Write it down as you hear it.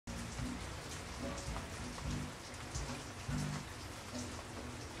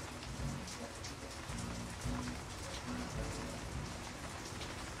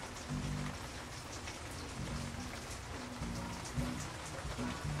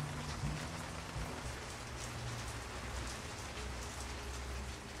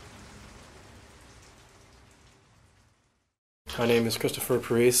My name is Christopher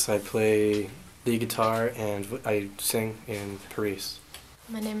Parise. I play the guitar and I sing in Parise.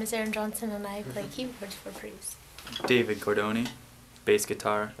 My name is Erin Johnson and I play keyboards for Parise. David Gordoni, bass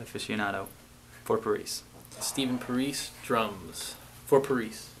guitar aficionado for Parise. Stephen Parise, drums for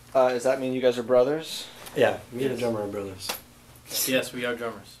Parise. Does that mean you guys are brothers? Yeah, me and the drummer are brothers. Yes, we are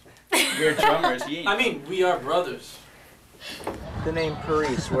drummers. We're drummers, yeah. I mean, we are brothers. The name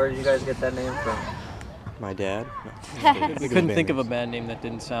Parise, where did you guys get that name from? My dad? We couldn't think of a band name that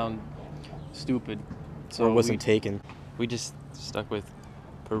didn't sound stupid. So it wasn't taken. We just stuck with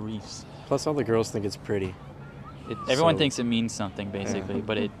Parise. Plus all the girls think it's pretty. Everyone thinks it means something, basically,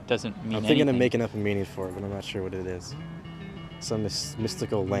 but it doesn't mean anything. I'm thinking of making up a meaning for it, but I'm not sure what it is. Some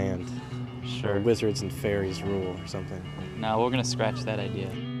mystical land. Sure. Or wizards and fairies rule or something. No, we're going to scratch that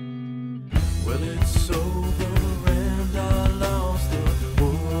idea. Well, it's over and I lost the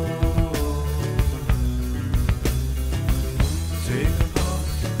war. Take apart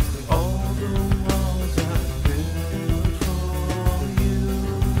all the walls I built for you.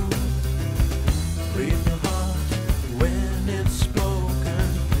 Read the heart when it's spoken,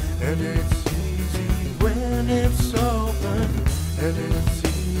 and it's easy when it's open, and it's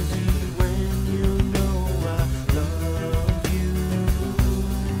easy when you know I love you.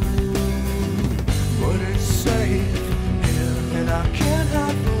 But it's safe here, and I can't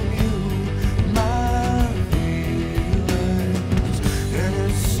hide from you my feelings. And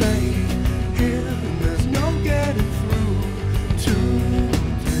it's safe here, and there's no getting through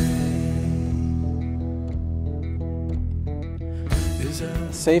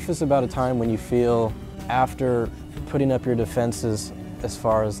today. Safe is about a time when you feel, after putting up your defenses as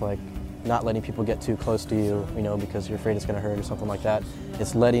far as like not letting people get too close to you, because you're afraid it's going to hurt or something like that.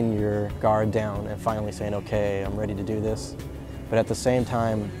 It's letting your guard down and finally saying, okay, I'm ready to do this. But at the same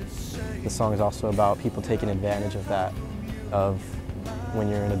time, the song is also about people taking advantage of that, of when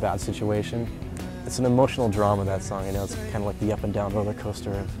you're in a bad situation. It's an emotional drama, that song. It's kind of like the up and down roller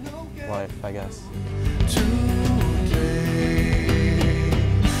coaster of life, I guess.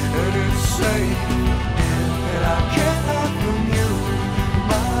 And it's safe, and I can't hide from you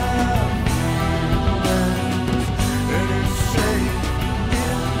my feelings. And it's safe,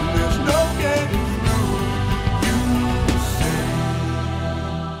 and there's no getting through, you say.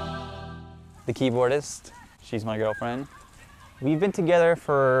 The keyboardist, she's my girlfriend. We've been together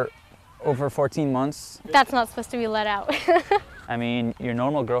for over 14 months. That's not supposed to be let out. I mean, your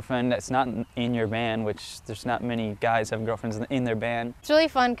normal girlfriend that's not in your band, which there's not many guys have girlfriends in their band. It's really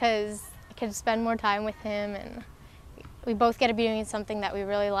fun because I can spend more time with him and we both get to be doing something that we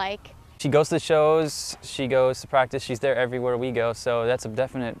really like. She goes to the shows, she goes to practice, she's there everywhere we go, so that's a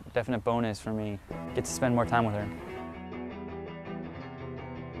definite bonus for me. Get to spend more time with her.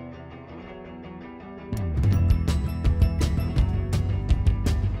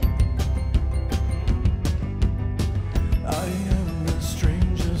 I am a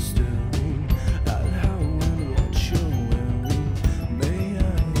stranger staring at how and what you're wearing. May I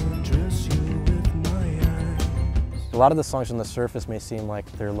address you with my eyes? A lot of the songs on the surface may seem like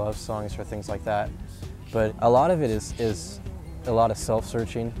they're love songs or things like that, but a lot of it is a lot of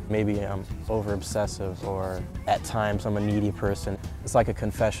self-searching. Maybe I'm over-obsessive, or at times I'm a needy person. It's like a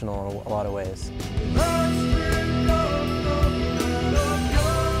confessional in a lot of ways.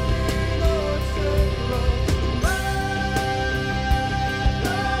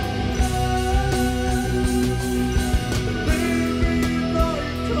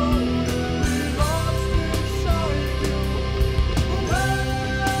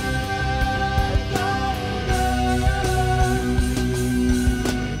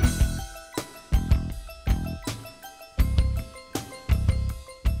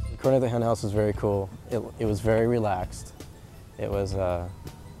 Recording at the Hen House was very cool. It was very relaxed. It was,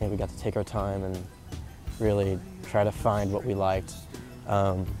 we got to take our time and really try to find what we liked.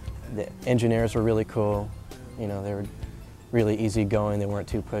 The engineers were really cool. They were really easygoing. They weren't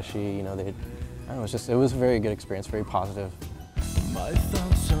too pushy. I don't know, it was a very good experience, very positive. My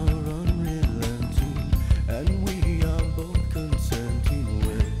thoughts are unrelenting, and we are both consenting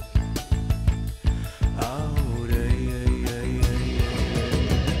with our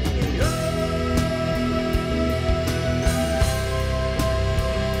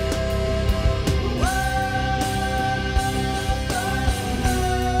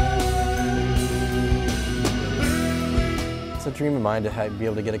It's a dream of mine to be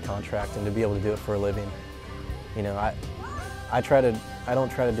able to get a contract and to be able to do it for a living. I don't try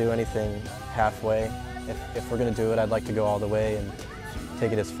to do anything halfway. If we're going to do it, I'd like to go all the way and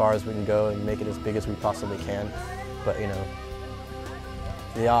take it as far as we can go and make it as big as we possibly can. But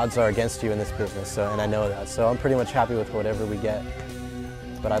the odds are against you in this business, so, and I know that. So I'm pretty much happy with whatever we get,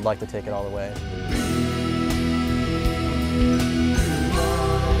 but I'd like to take it all away.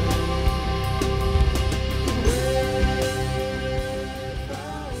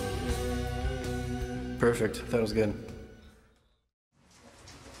 Perfect. That was good.